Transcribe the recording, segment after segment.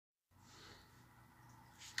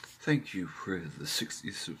Thank you for the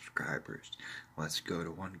 60 subscribers. Let's go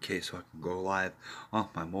to 1K so I can go live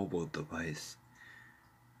off my mobile device.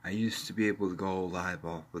 I used to be able to go live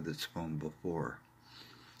off of this phone before.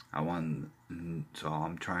 So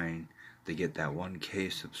I'm trying to get that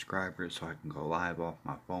 1K subscribers so I can go live off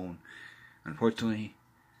my phone. Unfortunately,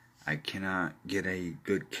 I cannot get a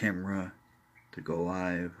good camera to go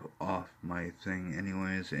live off my thing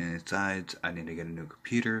anyways, and besides, I need to get a new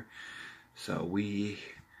computer. So we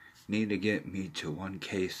need to get me to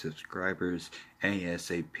 1K subscribers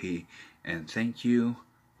ASAP, and thank you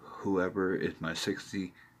whoever is my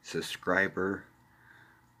 60 subscriber.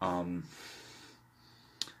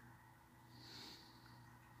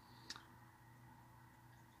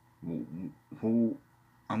 Who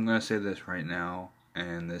I'm gonna say this right now,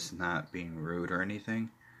 and this is not being rude or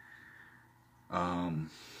anything,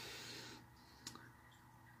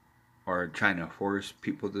 or trying to force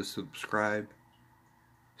people to subscribe.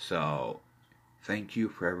 So thank you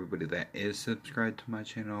for everybody that is subscribed to my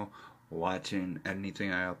channel, watching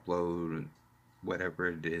anything I upload, whatever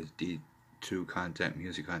it is, D2 content,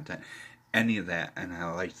 music content, any of that, and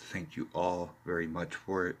I'd like to thank you all very much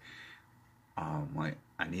for it.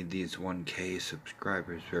 I need these 1K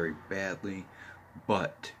subscribers very badly,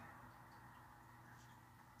 but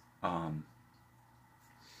I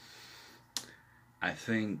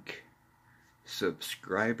think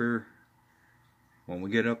when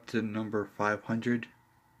we get up to number 500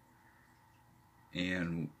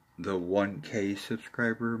 and the 1K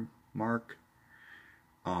subscriber mark,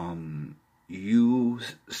 you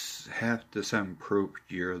have to send proof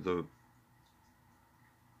you're the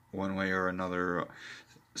one way or another.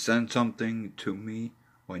 Send something to me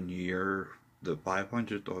when you're the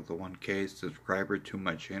 500th or the 1K subscriber to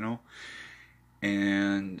my channel,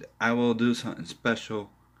 and I will do something special.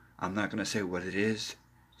 I'm not gonna say what it is,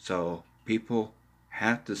 so people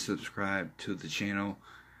have to subscribe to the channel,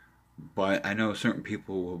 but I know certain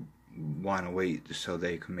people will want to wait so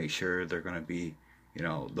they can make sure they're gonna be,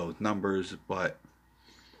 those numbers, but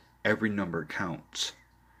every number counts.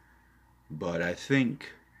 But I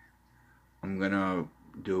think I'm gonna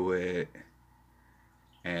do it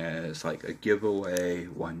as like a giveaway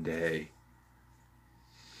one day,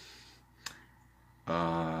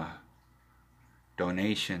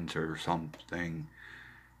 donations or something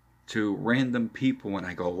to random people when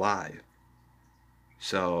I go live.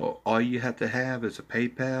 So all you have to have is a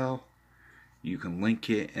PayPal. You can link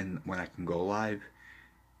it in when I can go live.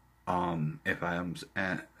 If I'm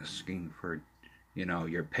asking for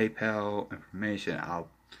your PayPal information, I'll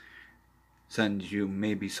send you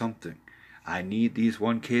maybe something. I need these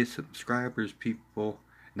 1K subscribers, people.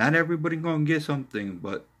 Not everybody gonna get something,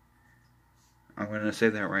 but I'm gonna say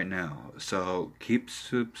that right now. So keep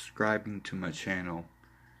subscribing to my channel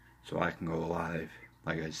so I can go live.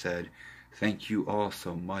 Like I said, thank you all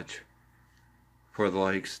so much for the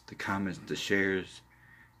likes, the comments, the shares.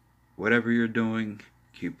 Whatever you're doing,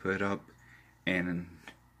 keep it up. And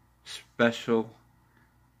special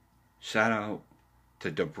shout out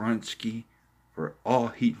to Dobrunsky for all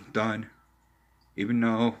he's done. Even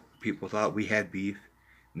though people thought we had beef,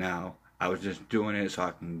 now I was just doing it so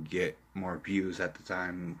I can get more views at the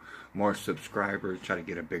time, more subscribers, try to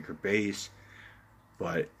get a bigger base.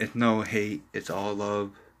 But it's no hate, it's all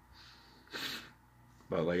love.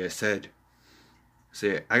 But like I said,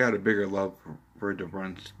 I got a bigger love for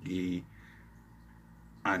Dobrunsky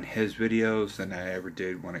on his videos than I ever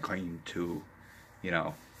did when it came to,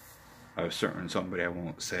 a certain somebody I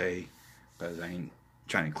won't say, because I ain't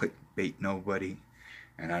trying to clickbait nobody,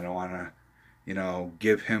 and I don't want to,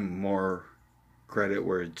 give him more credit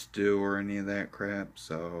where it's due or any of that crap.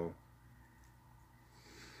 So,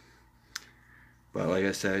 but like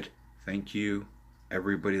I said, thank you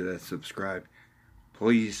everybody that subscribed.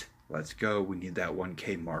 Please, let's go. We need that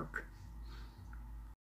 1K mark.